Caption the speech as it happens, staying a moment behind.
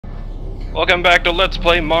Welcome back to Let's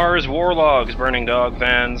Play Mars Warlogs, Burning Dog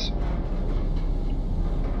fans.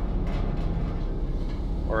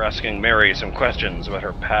 We're asking Mary some questions about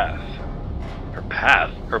her path.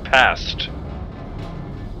 Her past.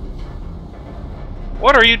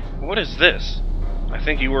 What is this? I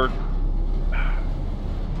think you were...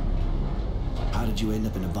 How did you end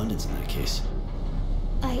up in abundance in that case?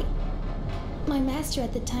 My master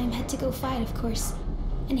at the time had to go fight, of course,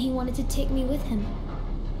 and he wanted to take me with him.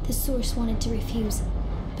 The source wanted to refuse,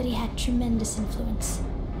 but he had tremendous influence.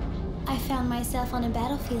 I found myself on a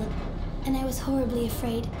battlefield, and I was horribly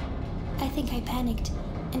afraid. I think I panicked,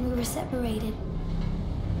 and we were separated.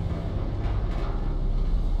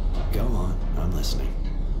 Go on, I'm listening.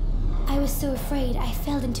 I was so afraid I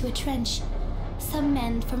fell into a trench. Some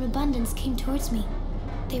men from Abundance came towards me.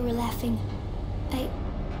 They were laughing.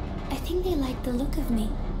 I think they liked the look of me.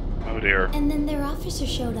 Oh dear. And then their officer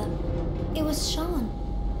showed up. It was Sean.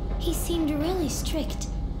 He seemed really strict.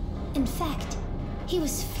 In fact, he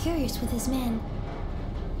was furious with his men.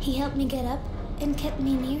 He helped me get up and kept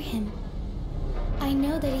me near him. I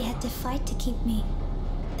know that he had to fight to keep me.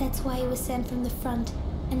 That's why he was sent from the front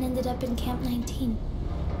and ended up in Camp 19.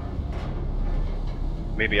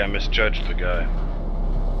 Maybe I misjudged the guy.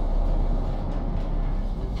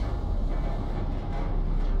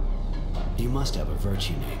 You must have a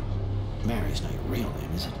virtue name. Mary's not your real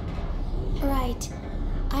name, is it? Right.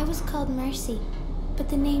 I was called Mercy, but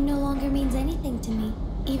the name no longer means anything to me.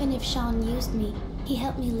 Even if Sean used me, he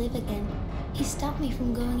helped me live again. He stopped me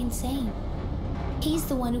from going insane. He's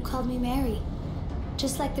the one who called me Mary.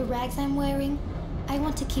 Just like the rags I'm wearing, I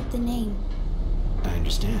want to keep the name. I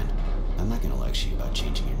understand. I'm not gonna lecture you about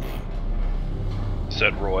changing your name.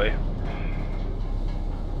 Said Roy.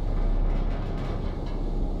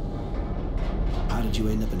 How did you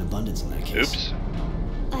end up in abundance in that case? Oops.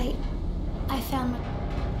 I found my...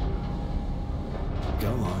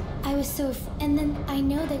 Go on. I was so and then I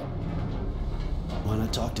know that... Why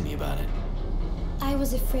not talk to me about it? I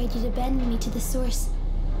was afraid you'd abandon me to the source.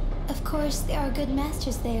 Of course, there are good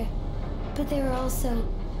masters there, but there are also...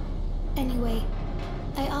 Anyway,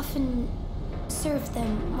 I often served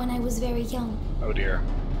them when I was very young. Oh dear.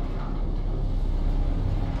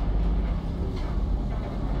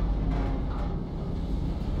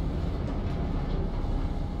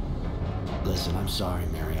 Listen, I'm sorry,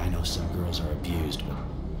 Mary. I know some girls are abused, but...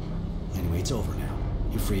 Anyway, it's over now.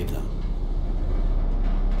 You're free of them.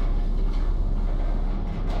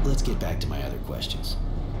 Let's get back to my other questions.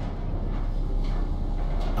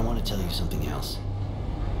 I want to tell you something else.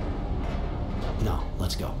 No,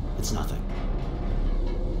 let's go. It's nothing.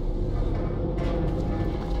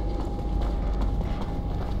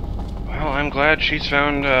 Well, I'm glad she's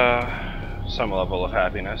found some level of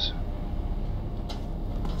happiness.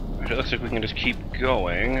 It looks like we can just keep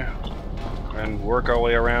going and work our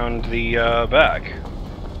way around the back.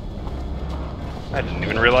 I didn't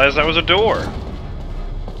even realize that was a door.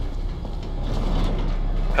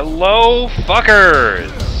 Hello, fuckers!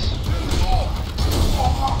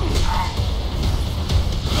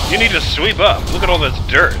 You need to sweep up. Look at all this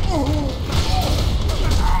dirt.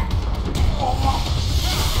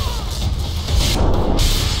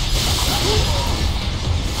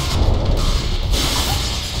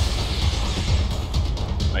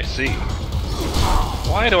 I see.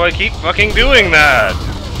 Why do I keep fucking doing that?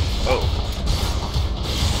 Oh.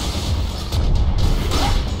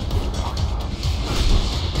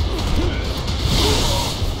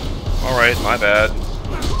 Alright, my bad.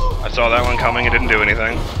 I saw that one coming, it didn't do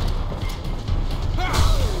anything.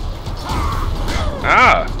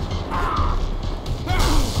 Ah!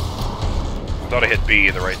 I thought I hit B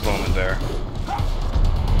at the right moment there.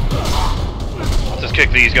 Let's just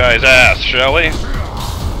kick these guys' ass, shall we?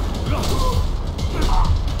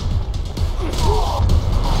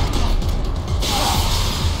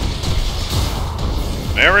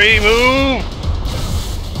 Mary, move!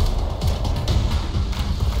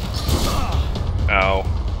 Ow.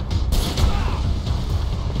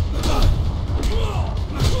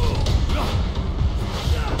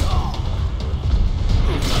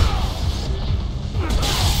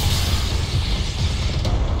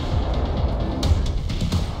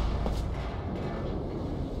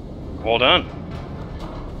 Well done.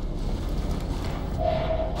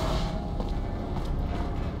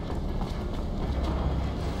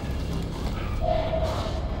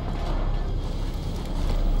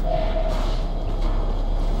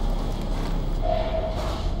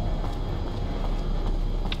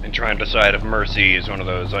 And trying to decide if Mercy is one of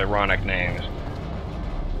those ironic names.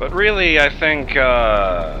 But really, I think,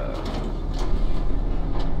 I'm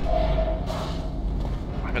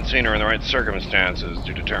haven't seen her in the right circumstances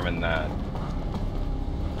to determine that.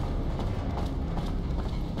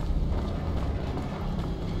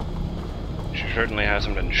 She certainly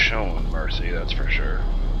hasn't been shown mercy, that's for sure.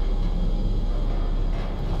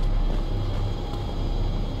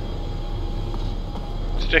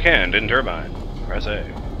 Stick hand in turbine. Press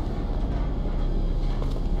A.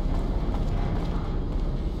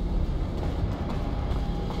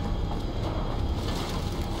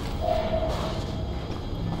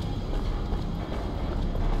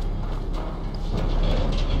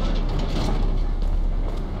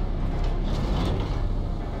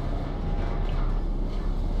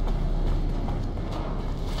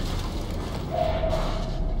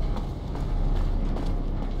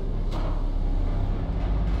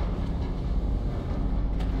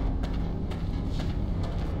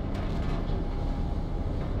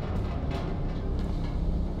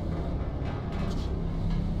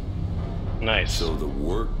 Nice. So the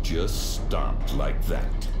work just stopped like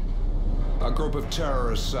that. A group of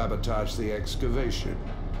terrorists sabotaged the excavation.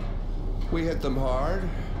 We hit them hard,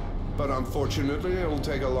 but unfortunately it'll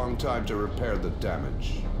take a long time to repair the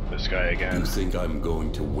damage. This guy again. You think I'm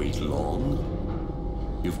going to wait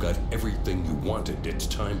long? You've got everything you wanted. It's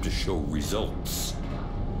time to show results.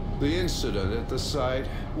 The incident at the site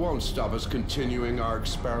won't stop us continuing our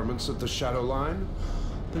experiments at the Shadow Line.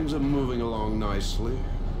 Things are moving along nicely.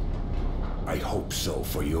 I hope so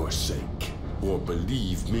for your sake. Or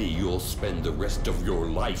believe me, you'll spend the rest of your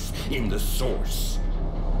life in the Source.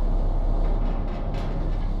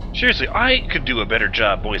 Seriously, I could do a better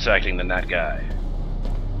job voice acting than that guy.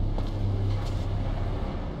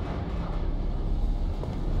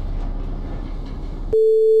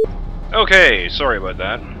 Okay, sorry about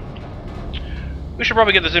that. We should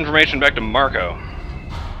probably get this information back to Marco.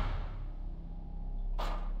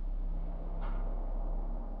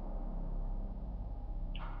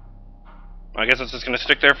 I guess it's just going to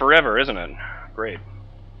stick there forever, isn't it? Great.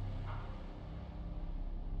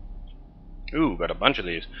 Ooh, got a bunch of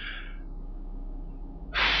these.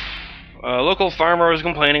 A local farmer was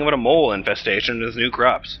complaining about a mole infestation in his new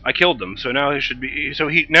crops. I killed them, so now he should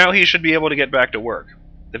be able to get back to work.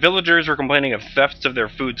 The villagers were complaining of thefts of their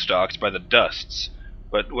food stocks by the dusts,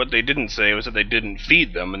 but what they didn't say was that they didn't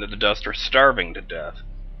feed them and that the dusts were starving to death.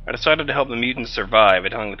 I decided to help the mutants survive by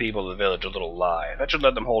telling the people of the village a little lie. That should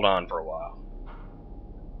let them hold on for a while.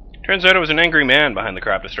 Turns out it was an angry man behind the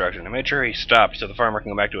crop destruction. I made sure he stopped so the farmer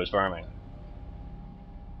can go back to his farming.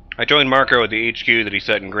 I joined Marco at the HQ that he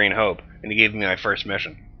set in Green Hope, and he gave me my first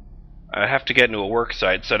mission. I have to get into a work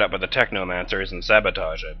site set up by the Technomancers and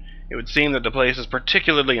sabotage it. It would seem that the place is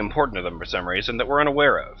particularly important to them for some reason that we're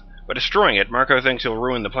unaware of. By destroying it, Marco thinks he'll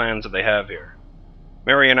ruin the plans that they have here.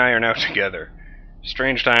 Mary and I are now together.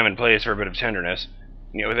 Strange time and place for a bit of tenderness.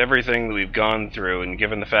 Yet with everything that we've gone through, and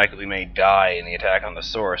given the fact that we may die in the attack on the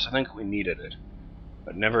Source, I think we needed it.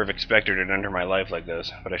 I'd never have expected it to enter my life like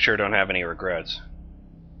this, but I sure don't have any regrets.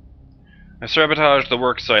 I sabotaged the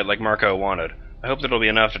work site like Marco wanted. I hope that it'll be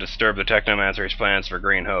enough to disturb the Technomancers' plans for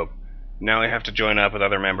Green Hope. Now I have to join up with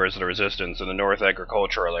other members of the Resistance in the North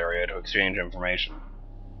Agricultural area to exchange information.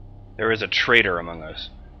 There is a traitor among us.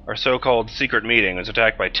 Our so-called secret meeting was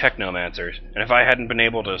attacked by Technomancers, and if I hadn't been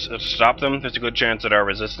able to stop them, there's a good chance that our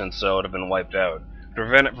resistance cell would have been wiped out. To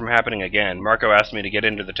prevent it from happening again, Marco asked me to get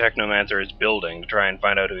into the Technomancers' building to try and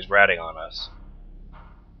find out who's ratting on us.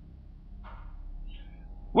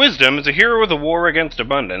 Wisdom is a hero of the war against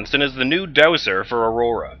abundance and is the new dowser for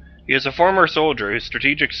Aurora. He is a former soldier whose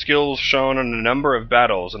strategic skills shone in a number of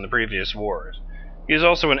battles in the previous wars. He is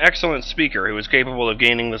also an excellent speaker who is capable of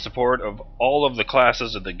gaining the support of all of the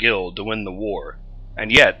classes of the guild to win the war.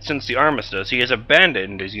 And yet, since the armistice, he has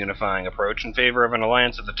abandoned his unifying approach in favor of an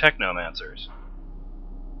alliance with the Technomancers.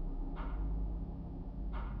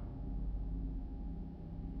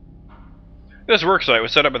 This worksite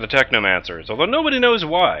was set up by the Technomancers, although nobody knows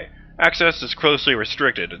why. Access is closely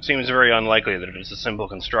restricted. It seems very unlikely that it is a simple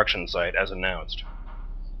construction site, as announced.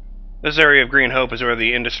 This area of Green Hope is where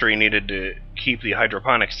the industry needed to keep the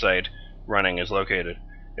hydroponics site running is located.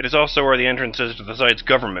 It is also where the entrances to the site's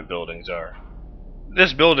government buildings are.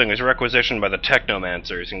 This building is requisitioned by the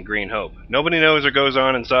Technomancers in Green Hope. Nobody knows what goes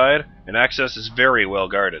on inside, and access is very well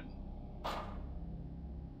guarded.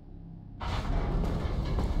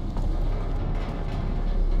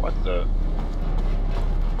 What the...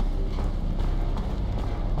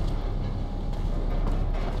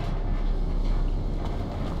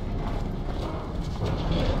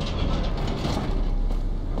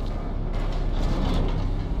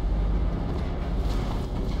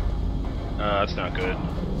 that's not good.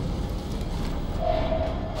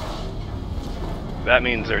 That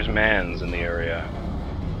means there's mans in the area.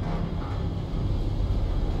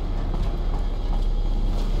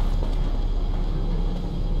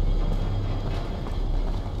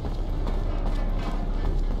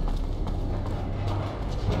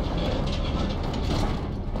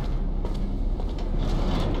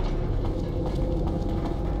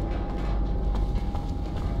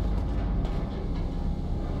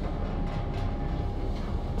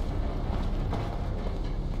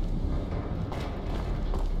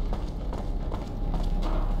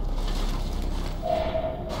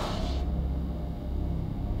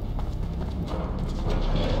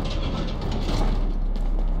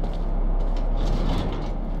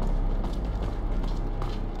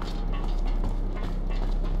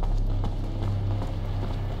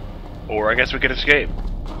 Or I guess we could escape.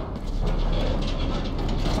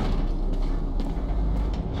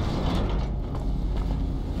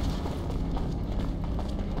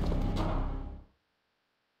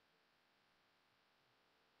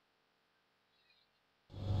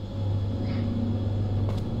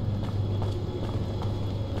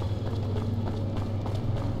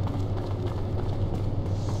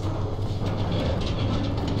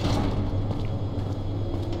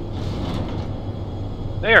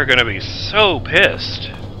 They are gonna be so pissed.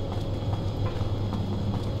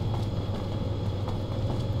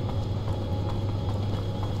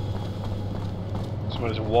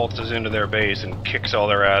 Someone just waltzes into their base and kicks all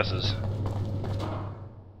their asses.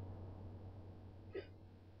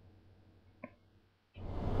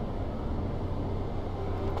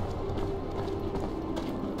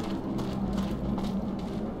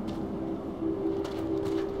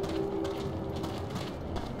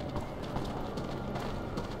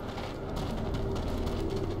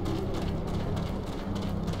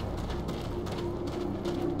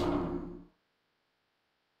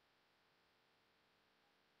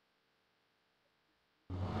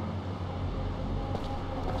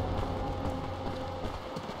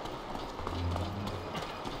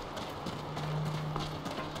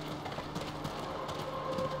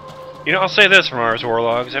 You know, I'll say this from Mars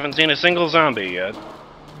Warlogs, I haven't seen a single zombie yet.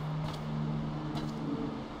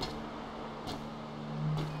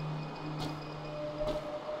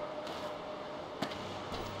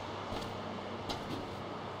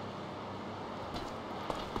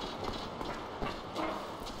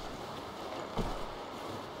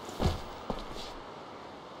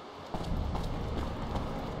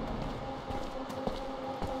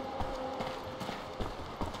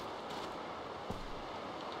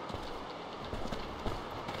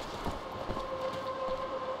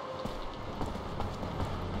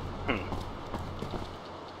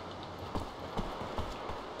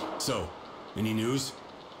 So, any news?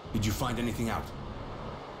 Did you find anything out?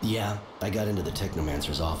 Yeah, I got into the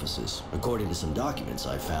Technomancers' offices. According to some documents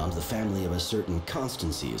I found, the family of a certain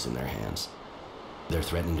Constancy is in their hands. They're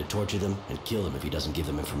threatening to torture them and kill him if he doesn't give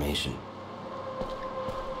them information.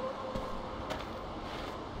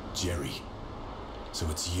 Jerry, so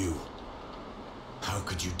it's you. How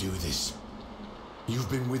could you do this?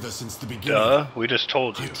 You've been with us since the beginning. Duh, we just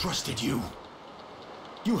told you. I trusted you.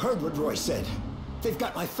 You heard what Roy said. They've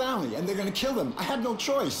got my family, and they're gonna kill them. I had no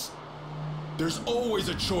choice. There's always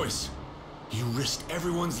a choice. You risked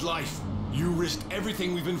everyone's life. You risked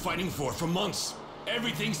everything we've been fighting for months.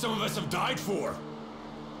 Everything some of us have died for.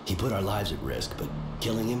 He put our lives at risk, but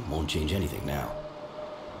killing him won't change anything now.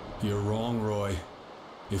 You're wrong, Roy.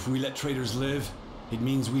 If we let traitors live, it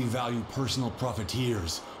means we value personal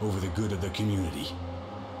profiteers over the good of the community.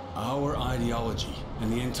 Our ideology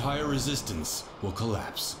and the entire resistance will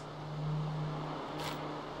collapse.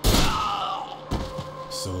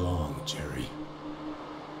 So long, Jerry.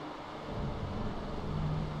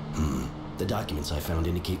 The documents I found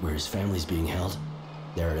indicate where his family's being held.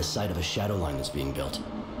 They're at a site of a shadow line that's being built.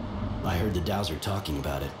 I heard the Dowser talking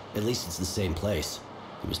about it. At least it's the same place.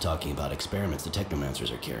 He was talking about experiments the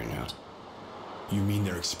Technomancers are carrying out. You mean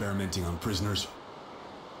they're experimenting on prisoners?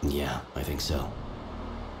 Yeah, I think so.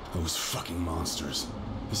 Those fucking monsters.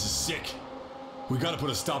 This is sick. We gotta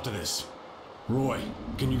put a stop to this. Roy,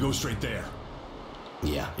 can you go straight there?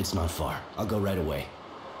 Yeah, it's not far. I'll go right away.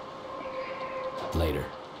 Later.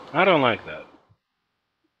 I don't like that.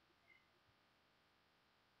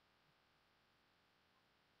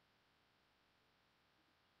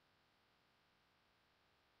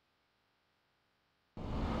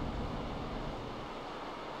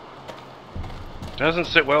 Doesn't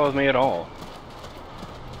sit well with me at all.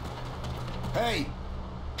 Hey!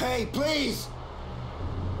 Hey, please!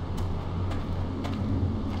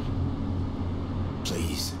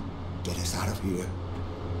 Please, get us out of here.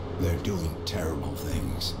 They're doing terrible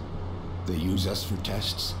things. They use us for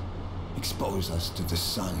tests, expose us to the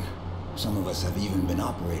sun. Some of us have even been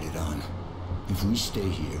operated on. If we stay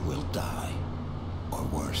here, we'll die. Or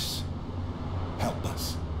worse. Help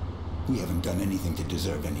us. We haven't done anything to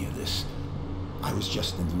deserve any of this. I was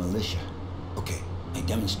just in the militia. Okay, I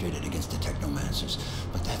demonstrated against the Technomancers,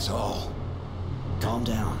 but that's all. Calm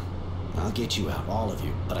down. I'll get you out, all of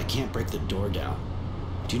you, but I can't break the door down.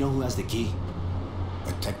 Do you know who has the key?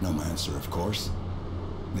 A Technomancer, of course.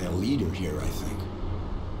 Their leader here, I think.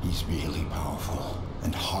 He's really powerful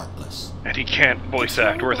and heartless. And he can't voice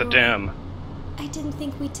act worth a damn. I didn't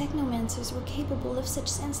think we Technomancers were capable of such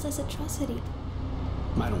senseless atrocity.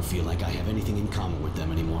 I don't feel like I have anything in common with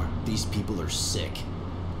them anymore. These people are sick.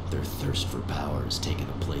 Their thirst for power has taken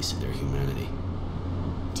a place in their humanity.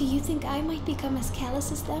 Do you think I might become as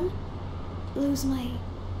callous as them? lose my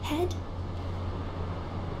head?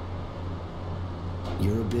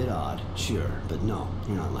 You're a bit odd, sure, but no,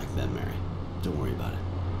 you're not like them, Mary. Don't worry about it.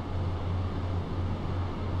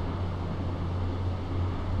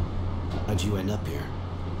 How'd you end up here?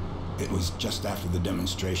 It was just after the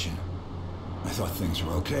demonstration. I thought things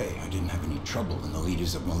were okay. I didn't have any trouble when the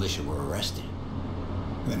leaders of militia were arrested.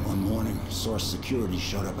 Then one morning, Source Security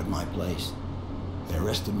showed up at my place. They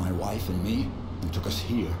arrested my wife and me and took us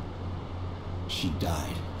here. She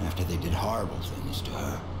died after they did horrible things to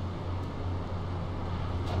her.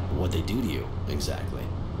 What'd they do to you, exactly?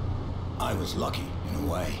 I was lucky, in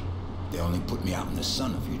a way. They only put me out in the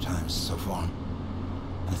sun a few times so far.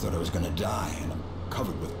 I thought I was gonna die, and I'm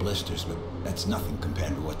covered with blisters, but that's nothing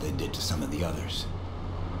compared to what they did to some of the others.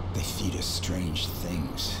 They feed us strange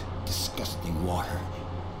things, disgusting water,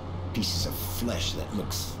 pieces of flesh that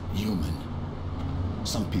looks human.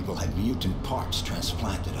 Some people had mutant parts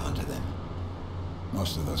transplanted onto them.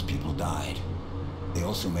 Most of those people died. They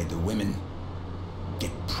also made the women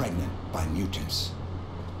get pregnant by mutants.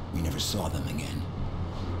 We never saw them again.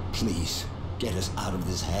 Please, get us out of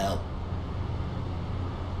this hell.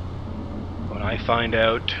 When I find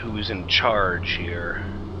out who's in charge here,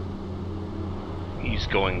 he's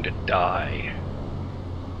going to die.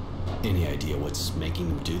 Any idea what's making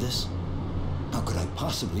them do this? How could I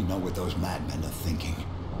possibly know what those madmen are thinking?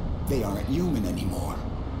 They aren't human anymore.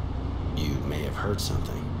 You may have heard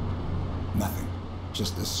something. Nothing.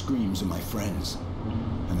 Just the screams of my friends.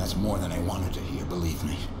 And that's more than I wanted to hear, believe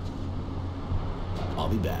me. I'll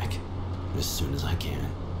be back as soon as I can.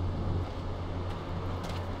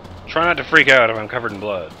 Try not to freak out if I'm covered in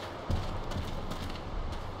blood.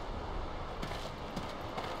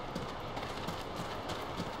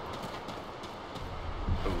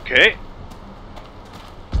 Okay.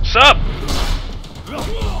 Sup?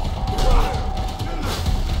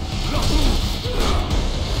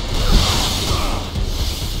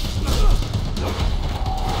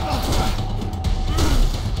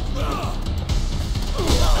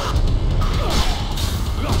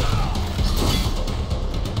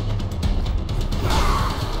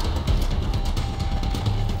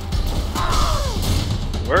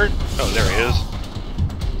 Where? Oh, there he is.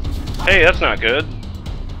 Hey, that's not good.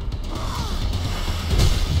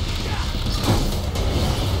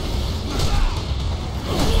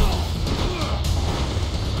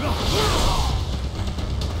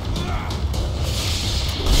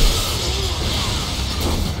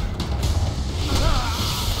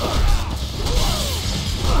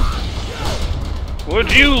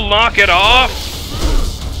 Would you lock it off?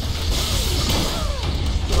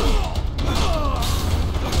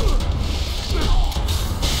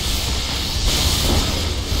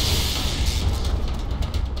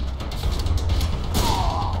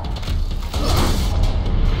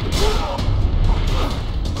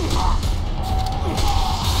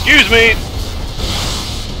 Excuse me.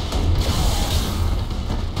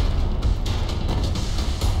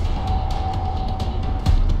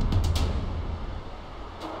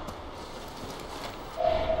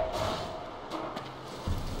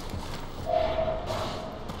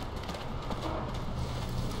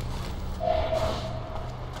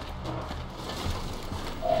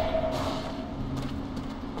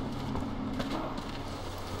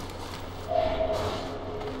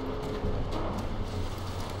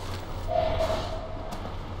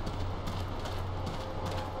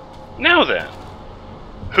 Now then,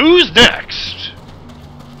 who's next?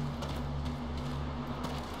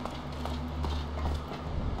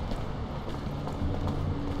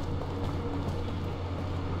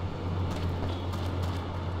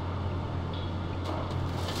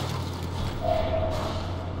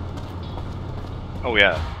 Oh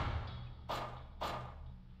yeah.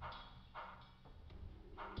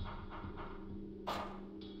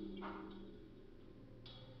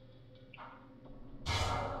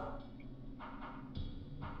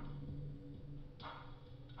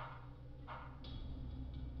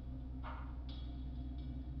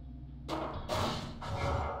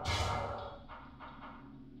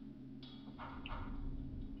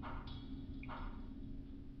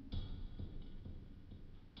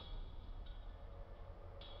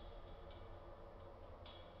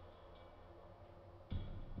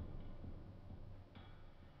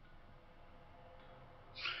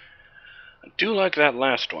 I do like that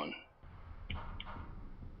last one.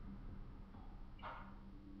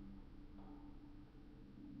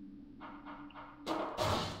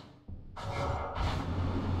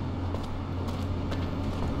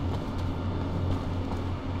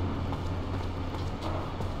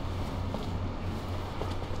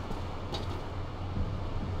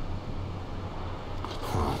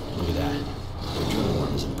 Look at that.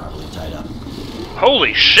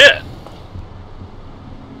 Holy shit!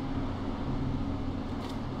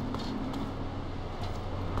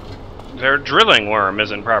 Their drilling worm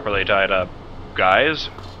isn't properly tied up,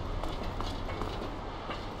 guys.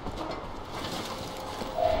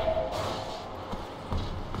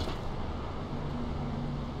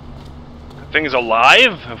 The thing's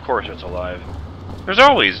alive? Of course it's alive. There's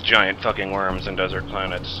always giant fucking worms in desert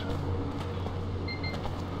planets.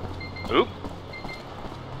 Oop.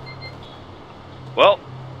 Well,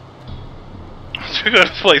 it's a good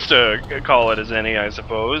place to call it as any, I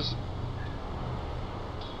suppose.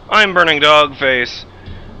 I'm BurningDogFace,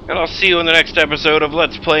 and I'll see you in the next episode of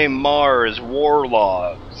Let's Play Mars War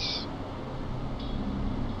Logs,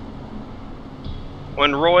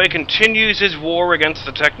 when Roy continues his war against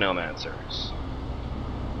the Technomancers.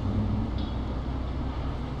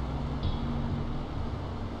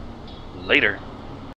 Later.